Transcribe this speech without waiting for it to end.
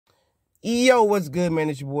Yo, what's good,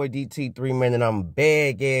 man? It's your boy DT3, man, and I'm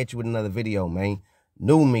back at you with another video, man.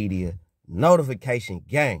 New media, notification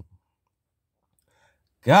gang.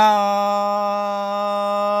 God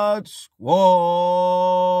Squad.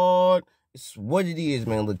 It's what it is,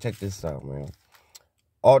 man. Look, check this out, man.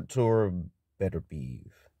 Artur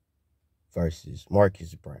Beterbiev versus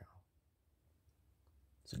Marcus Brown.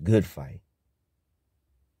 It's a good fight.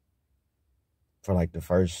 For like the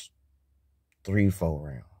first 3-4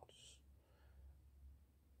 rounds.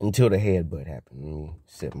 Until the headbutt happened. Let me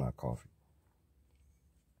sip my coffee.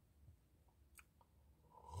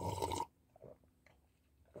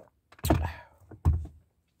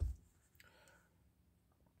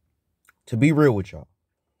 To be real with y'all,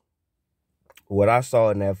 what I saw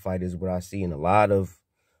in that fight is what I see in a lot of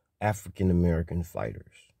African-American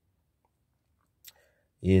fighters.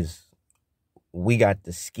 Is we got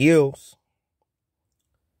the skills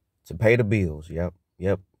to pay the bills. Yep,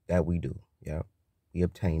 that we do. Yep. We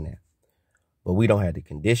obtain that. But we don't have the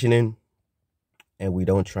conditioning and we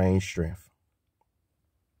don't train strength.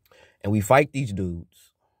 And we fight these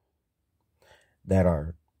dudes that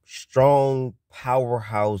are strong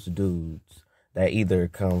powerhouse dudes that either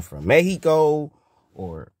come from Mexico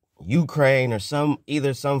or Ukraine or some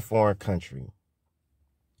foreign country.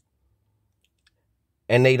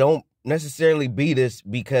 And they don't necessarily beat us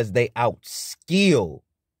because they outskill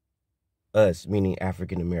us, meaning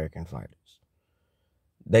African-American fighters.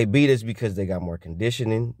 They beat us because they got more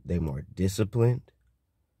conditioning, they more disciplined.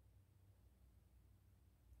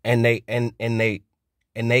 And they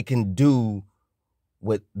can do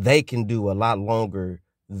what they can do a lot longer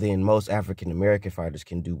than most African-American fighters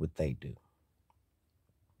can do what they do.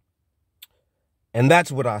 And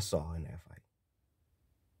that's what I saw in that fight.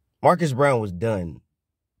 Marcus Brown was done,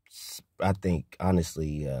 I think,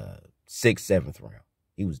 honestly, 6th, 7th round.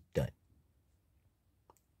 He was done.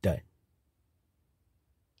 Done.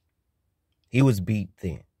 He was beat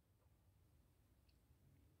then.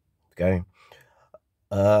 Okay?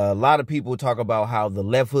 A lot of people talk about how the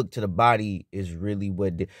left hook to the body is really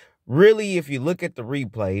what did. Really, if you look at the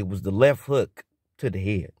replay, it was the left hook to the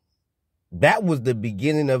head. That was the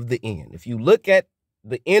beginning of the end. If you look at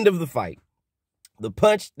the end of the fight, the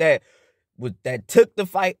punch that took the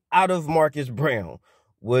fight out of Marcus Brown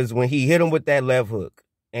was when he hit him with that left hook.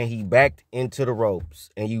 And he backed into the ropes,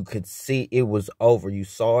 and you could see it was over. You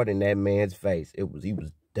saw it in that man's face. He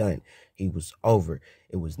was done. He was over.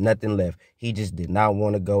 It was nothing left. He just did not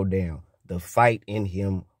want to go down. The fight in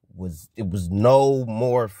him was no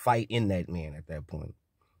more fight in that man at that point.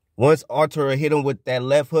 Once Artur hit him with that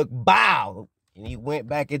left hook, bow, and he went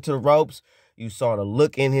back into the ropes, you saw the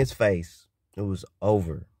look in his face. It was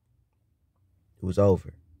over. It was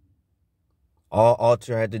over. All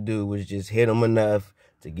Artur had to do was just hit him enough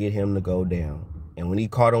to get him to go down. And when he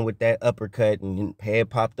caught him with that uppercut and his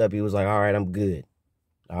head popped up, he was like, all right, I'm good.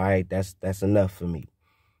 All right, that's enough for me.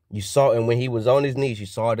 You saw, and when he was on his knees, you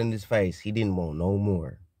saw it in his face. He didn't want no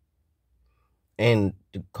more. And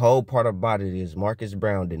the cold part about it is Marcus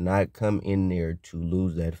Brown did not come in there to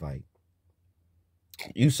lose that fight.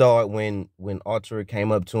 You saw it when Artur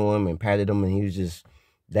came up to him and patted him, and he was just,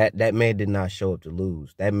 that man did not show up to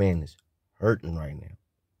lose. That man is hurting right now.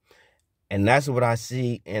 And that's what I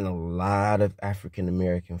see in a lot of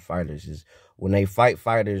African-American fighters is when they fight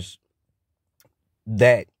fighters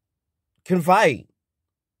that can fight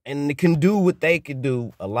and they can do what they can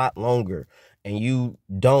do a lot longer. And you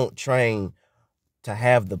don't train to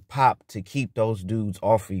have the pop to keep those dudes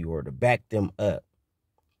off of you or to back them up.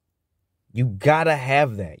 You got to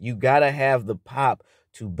have that. You got to have the pop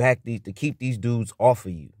to keep these dudes off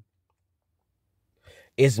of you.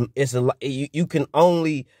 You can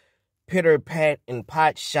only pitter pat and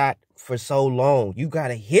pot shot for so long. You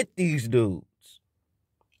gotta hit these dudes.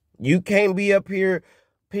 You can't be up here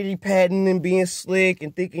pity patting and being slick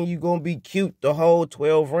and thinking you're gonna be cute the whole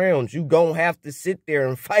 12 rounds. You gonna have to sit there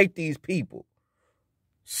and fight these people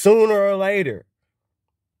sooner or later.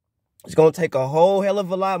 It's gonna take a whole hell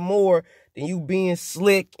of a lot more than you being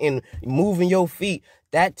slick and moving your feet.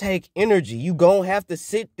 That take energy. You gonna have to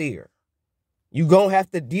sit there. You gonna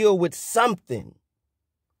have to deal with something.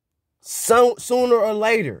 Sooner or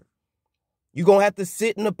later, you're going to have to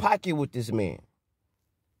sit in the pocket with this man.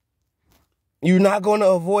 You're not going to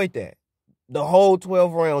avoid that. The whole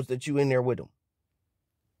 12 rounds that you in there with him.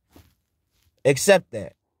 Accept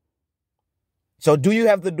that. So do you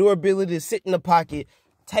have the durability to sit in the pocket,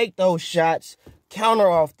 take those shots, counter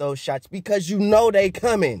off those shots because you know they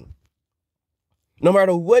coming? No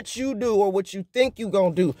matter what you do or what you think you're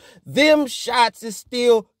going to do, them shots is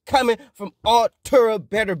still coming from Artur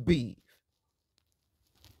Beterbiev.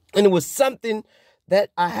 And it was something that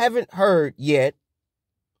I haven't heard yet.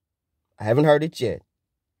 I haven't heard it yet.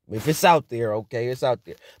 If it's out there, okay, it's out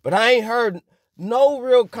there. But I ain't heard no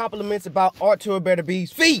real compliments about Artur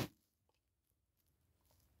Beterbiev's feet.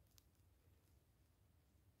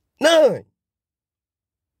 None.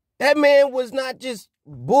 That man was not just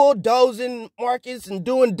bulldozing Marcus and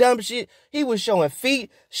doing dumb shit. He was showing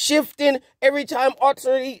feet, shifting every time Marcus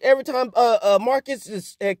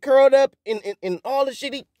is curled up in all the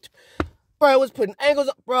shit. Bro, was putting angles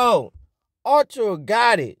up. Bro, Artur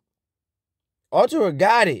got it. Artur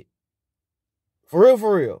got it. For real,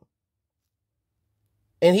 for real.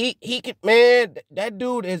 And he could, man, that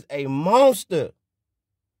dude is a monster.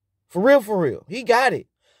 For real, for real. He got it.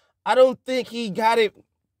 I don't think he got it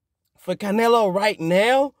for Canelo right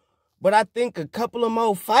now, but I think a couple of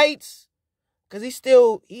more fights, because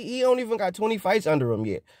he don't even got 20 fights under him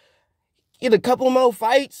yet. Get a couple more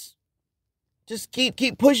fights, just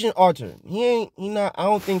keep pushing Artur. I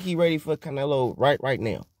don't think he ready for Canelo right now.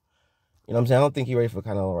 You know what I'm saying? I don't think he ready for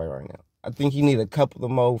Canelo right now. I think he need a couple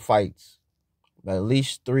of more fights, but at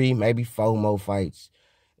least 3, maybe 4 more fights.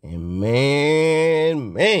 And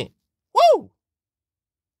man, woo!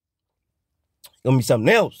 Gonna be something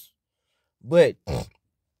else. But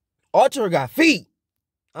Artur got feet.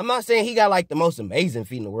 I'm not saying he got like the most amazing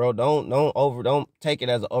feet in the world. Don't take it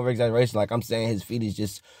as an over exaggeration. Like I'm saying his feet is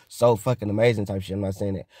just so fucking amazing type shit. I'm not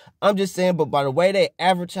saying that. I'm just saying, but by the way they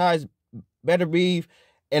advertise Beterbiev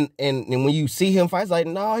and when you see him fight, it's like,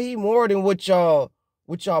 no, he more than what y'all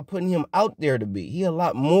putting him out there to be. He a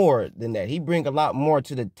lot more than that. He bring a lot more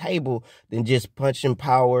to the table than just punching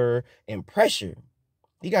power and pressure.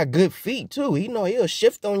 He got good feet, too. He'll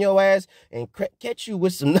shift on your ass and catch you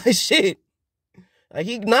with some nice shit. Like,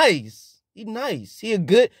 he nice. He nice.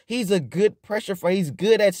 He's a good pressure fighter. He's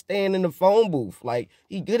good at staying in the phone booth. Like,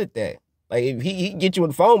 he good at that. Like, if he get you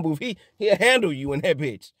in the phone booth, he'll handle you in that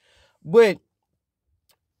bitch. But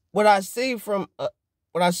what I saw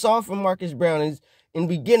from Marcus Brown is, in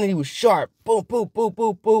the beginning, he was sharp. Boom, boom, boom,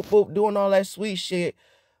 boom, boom, boom, doing all that sweet shit.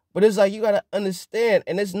 But it's like, you got to understand,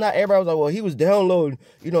 and it's not everybody was like, well, he was down low,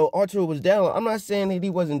 Artur was down low. I'm not saying that he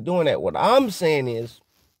wasn't doing that. What I'm saying is,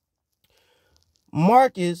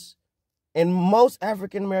 Marcus and most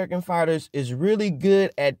African-American fighters is really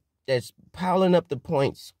good at piling up the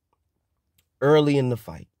points early in the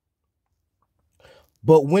fight.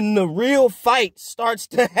 But when the real fight starts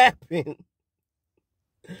to happen,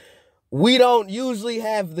 we don't usually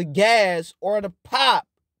have the gas or the pop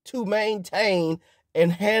to maintain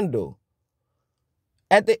and handle.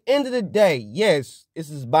 At the end of the day, yes, this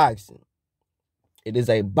is boxing. It is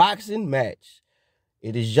a boxing match.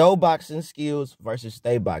 It is your boxing skills versus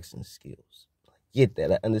their boxing skills. I get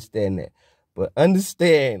that. I understand that. But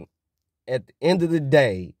understand, at the end of the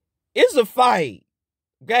day, it's a fight.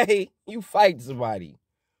 Okay? You fight somebody.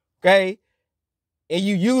 Okay? And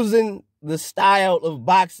you using the style of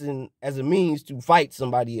boxing as a means to fight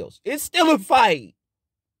somebody else. It's still a fight.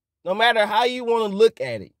 No matter how you want to look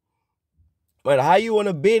at it. No matter how you want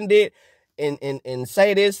to bend it and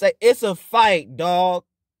say this, it's a fight, dog.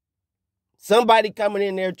 Somebody coming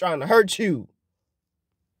in there trying to hurt you.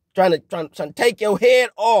 Trying to take your head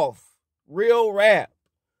off. Real rap.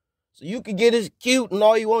 So you can get as cute and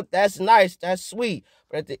all you want. That's nice. That's sweet.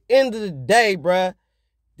 But at the end of the day, bruh,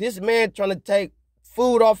 this man trying to take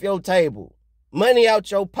food off your table. Money out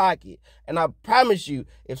your pocket. And I promise you,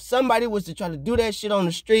 if somebody was to try to do that shit on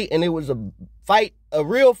the street and it was a fight, a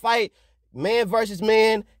real fight, man versus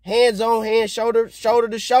man, hands on hand, shoulder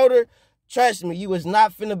to shoulder, trust me, you was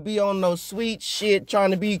not finna be on no sweet shit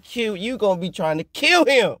trying to be cute. You gonna be trying to kill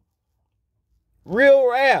him. Real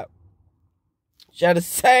rap. You have the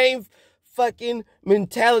same fucking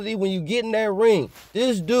mentality when you get in that ring.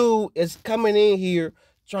 This dude is coming in here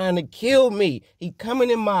trying to kill me. He coming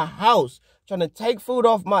in my house, trying to take food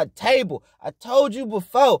off my table. I told you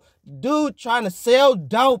before, dude trying to sell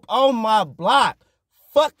dope on my block.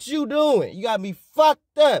 Fuck you doing? You got me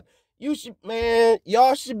fucked up. You should, man,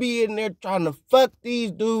 y'all should be in there trying to fuck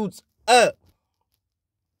these dudes up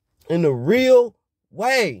in a real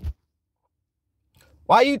way.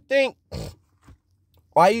 Why you think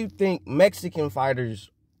Mexican fighters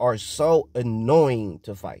are so annoying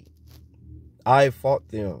to fight? I fought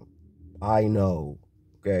them. I know.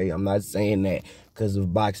 Okay, I'm not saying that because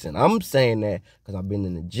of boxing. I'm saying that because I've been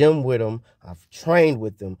in the gym with them. I've trained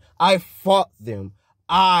with them. I fought them.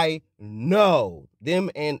 I know.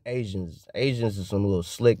 Them and Asians. Asians are some little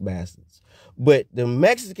slick bastards. But the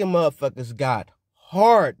Mexican motherfuckers got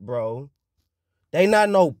hard, bro. They not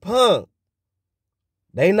no punk.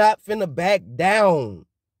 They not finna back down.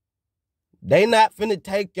 They not finna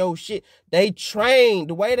take your shit. They train.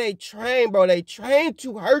 The way they train, bro, they train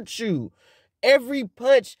to hurt you. Every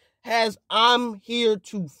punch has, I'm here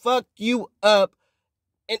to fuck you up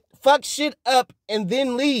and fuck shit up and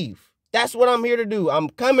then leave. That's what I'm here to do. I'm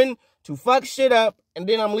coming to fuck shit up and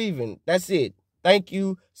then I'm leaving. That's it. Thank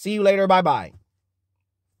you. See you later. Bye-bye.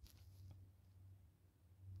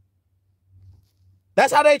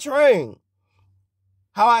 That's how they train.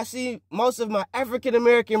 How I see most of my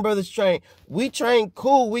African-American brothers train. We train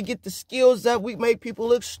cool. We get the skills up. We make people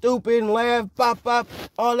look stupid and laugh, pop, pop,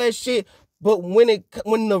 all that shit. But when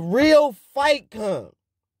the real fight comes,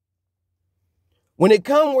 when it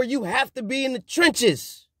comes where you have to be in the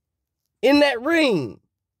trenches, in that ring,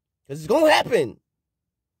 because it's going to happen.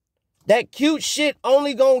 That cute shit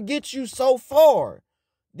only going to get you so far.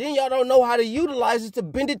 Then y'all don't know how to utilize it to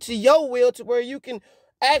bend it to your will to where you can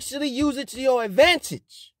actually use it to your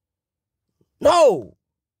advantage. No.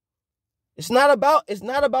 It's not about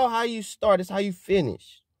how you start, it's how you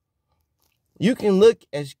finish. You can look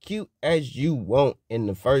as cute as you want in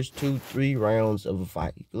the first 2-3 rounds of a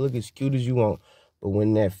fight. You can look as cute as you want. But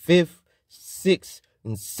when that 5th, 6th,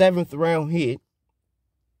 and 7th round hit,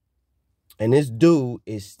 and this dude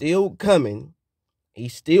is still coming,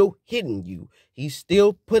 he's still hitting you, he's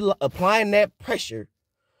still applying that pressure,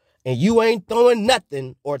 and you ain't throwing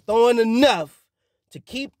nothing or throwing enough to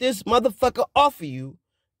keep this motherfucker off of you,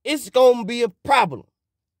 it's gonna be a problem.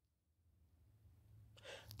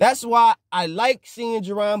 That's why I like seeing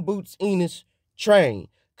Jerron Boots Ennis train.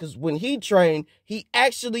 Because when he trained, he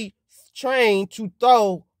actually trained to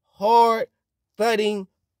throw hard, thudding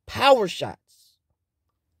power shots.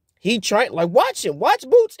 He trained, like, watch him. Watch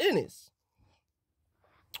Boots Ennis.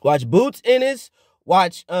 Watch Boots Ennis.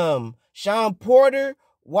 Watch Sean Porter.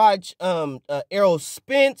 Watch Errol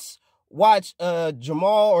Spence. Watch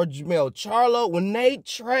Jamel Charlo. When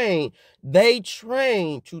they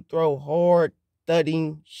train to throw hard,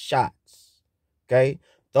 thudding shots. Okay?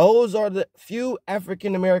 Those are the few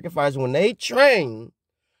African-American fighters. When they train,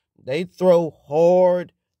 they throw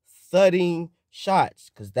hard, thudding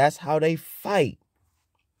shots. Because that's how they fight.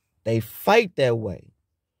 They fight that way.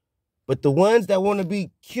 But the ones that want to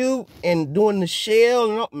be cute and doing the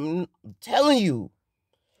shell, I'm telling you,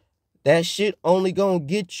 that shit only gonna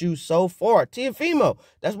get you so far. Teofimo,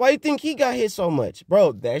 that's why you think he got hit so much.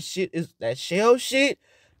 Bro, that shell shit,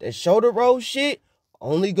 that shoulder roll shit,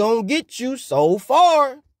 only gonna get you so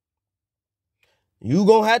far. You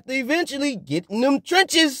gonna have to eventually get in them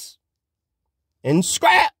trenches and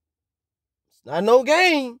scrap. It's not no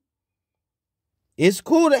game. It's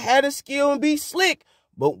cool to have the skill and be slick,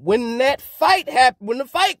 but when that fight happens, when the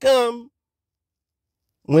fight comes,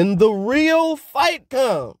 when the real fight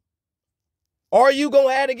comes, are you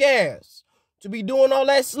gonna have the gas to be doing all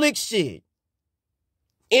that slick shit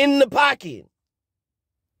in the pocket?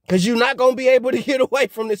 Because you're not gonna be able to get away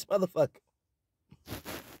from this motherfucker.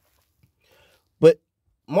 But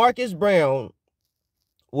Marcus Brown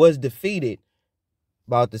was defeated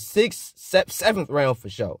about the 7th round for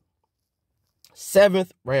sure.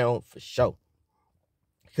 7th round for sure.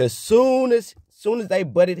 Because soon as they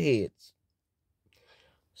butted heads,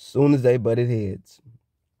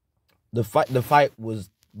 the fight was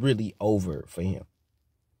really over for him.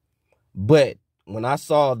 But when I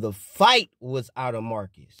saw the fight was out of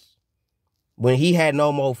Marcus, when he had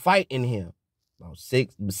no more fight in him, about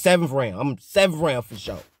 7th round. I'm 7th round for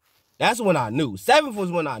sure. That's when I knew. 7th was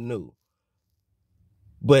when I knew.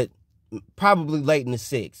 But probably late in the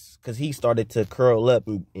 6th, because he started to curl up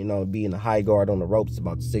and, be in the high guard on the ropes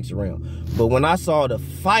about the 6th round. But when I saw the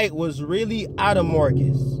fight was really out of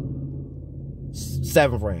Marcus,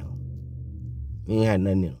 7th round. He ain't had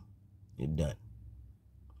nothing in him. You're done.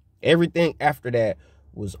 Everything after that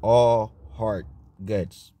was all heart,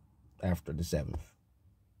 guts after the 7th.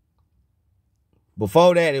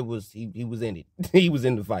 Before that, it was he was in it. He was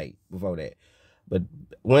in the fight before that. But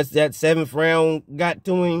once that 7th round got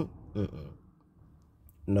to him,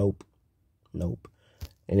 nope.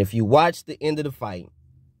 And if you watch the end of the fight,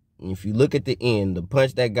 and if you look at the end, the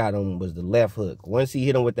punch that got him was the left hook. Once he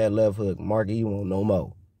hit him with that left hook, Marky, he won't no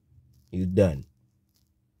more. He was done.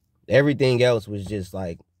 Everything else was just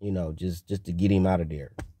like, just to get him out of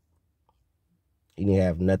there. He didn't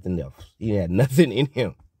have nothing else. He didn't have nothing in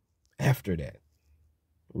him after that.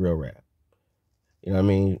 Real rap. You know what I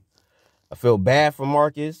mean? I feel bad for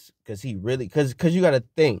Marcus because he really, because you got to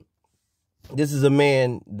think, this is a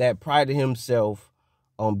man that prided himself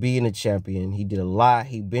on being a champion. He did a lot.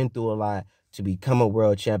 He been through a lot to become a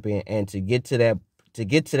world champion, and to get to that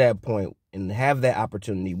point and have that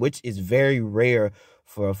opportunity, which is very rare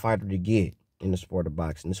for a fighter to get. in the sport of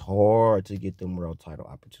boxing. It's hard to get them world title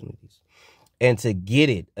opportunities. And to get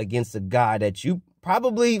it against a guy that you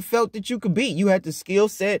probably felt that you could beat. You had the skill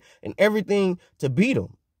set and everything to beat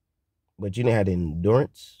him. But you didn't have the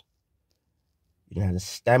endurance. You didn't have the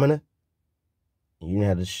stamina. And you didn't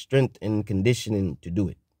have the strength and conditioning to do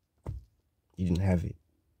it. You didn't have it.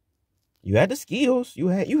 You had the skills. You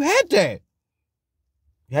had that.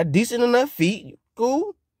 You had decent enough feet.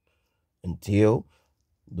 Cool. Until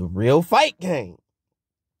the real fight came.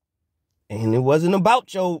 And it wasn't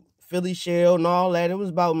about your Philly shell and all that. It was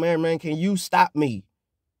about, man, can you stop me?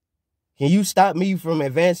 Can you stop me from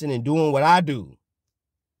advancing and doing what I do?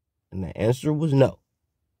 And the answer was no.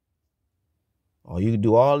 Oh, you could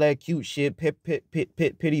do all that cute shit,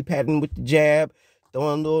 pity patting with the jab,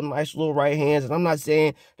 throwing nice little right hands. And I'm not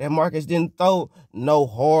saying that Marcus didn't throw no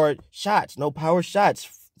hard shots, no power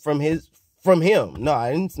shots from him. No,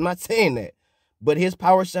 I'm not saying that. But his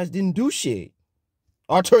power shots didn't do shit.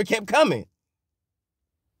 Artur kept coming.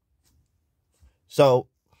 So,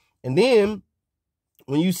 and then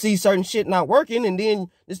when you see certain shit not working and then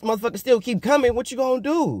this motherfucker still keep coming, what you gonna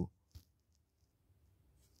do?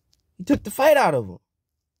 He took the fight out of him.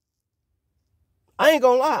 I ain't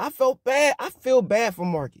gonna lie. I felt bad. I feel bad for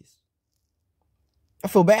Marcus. I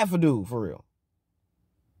feel bad for dude, for real.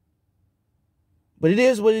 But it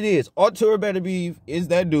is what it is. Artur Beterbiev is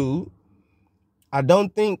that dude. I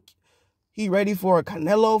don't think he ready for a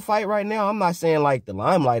Canelo fight right now. I'm not saying like the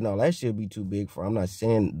limelight. No, that should be too big for him. I'm not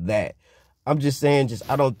saying that. I'm just saying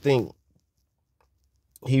I don't think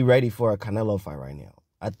he ready for a Canelo fight right now.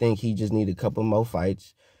 I think he just need a couple more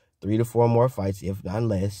fights, 3 to 4 more fights, if not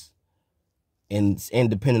less. And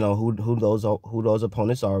depending on who those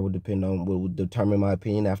opponents are, will determine my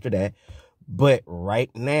opinion after that. But right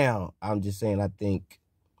now, I'm just saying I think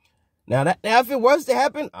now if it was to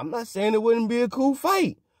happen, I'm not saying it wouldn't be a cool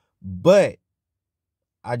fight. But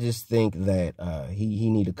I just think that he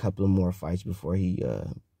need a couple of more fights before he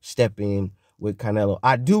step in with Canelo.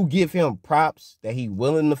 I do give him props that he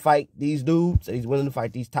willing to fight these dudes, that he's willing to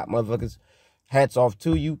fight these top motherfuckers. Hats off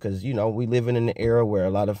to you, because, you know, we living in an era where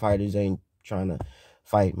a lot of fighters ain't trying to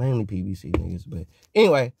fight, mainly PBC niggas, but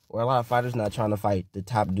anyway, where a lot of fighters not trying to fight the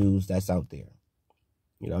top dudes that's out there.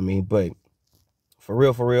 You know what I mean? But for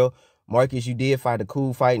real, Marcus, you did fight a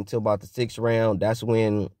cool fight until about the 6th round. That's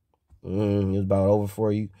when it was about over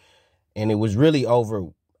for you. And it was really over.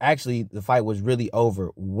 Actually, the fight was really over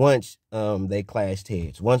once they clashed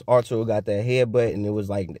heads. Once Artur got that headbutt, and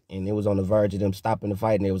it was on the verge of them stopping the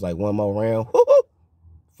fight, and it was like one more round. Woo-hoo!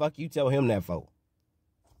 Fuck you, tell him that, for.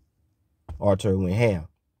 Artur went ham.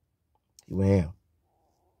 He went ham.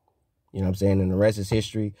 You know what I'm saying? And the rest is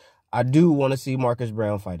history. I do want to see Marcus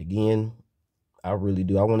Brown fight again. I really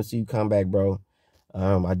do. I want to see you come back, bro.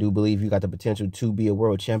 I do believe you got the potential to be a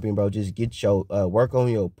world champion, bro. Just get your work on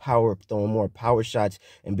your power, throwing more power shots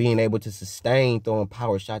and being able to sustain throwing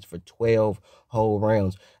power shots for 12 whole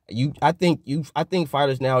rounds. I think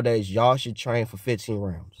fighters nowadays, y'all should train for 15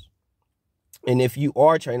 rounds. And if you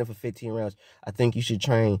are training for 15 rounds, I think you should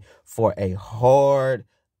train for a hard,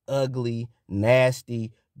 ugly,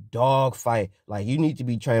 nasty dog fight. Like, you need to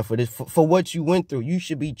be training for this. For what you went through, you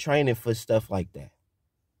should be training for stuff like that.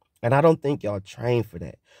 And I don't think y'all train for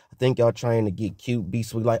that. I think y'all trying to get cute, be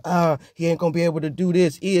sweet, like, he ain't going to be able to do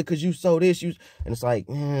this, because you saw this. And it's like,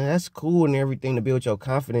 that's cool and everything to build your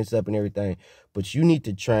confidence up and everything. But you need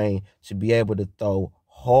to train to be able to throw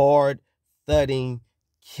hard, thudding,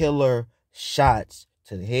 killer shots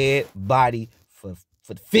to the head, body for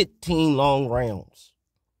 15 long rounds.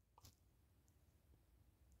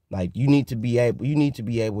 Like, you need to be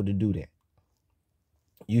able to do that.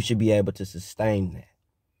 You should be able to sustain that.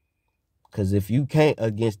 Because if you can't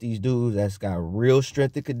against these dudes that's got real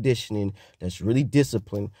strength and conditioning, that's really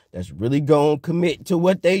disciplined, that's really going to commit to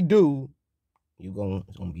what they do, it's going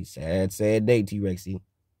to be sad day, T-Rexy.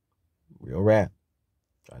 Real rap.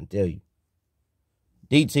 Trying to tell you.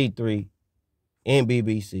 DT3,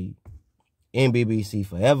 NBBC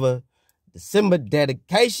forever. December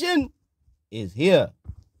dedication is here.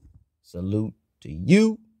 Salute to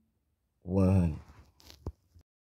you, 100.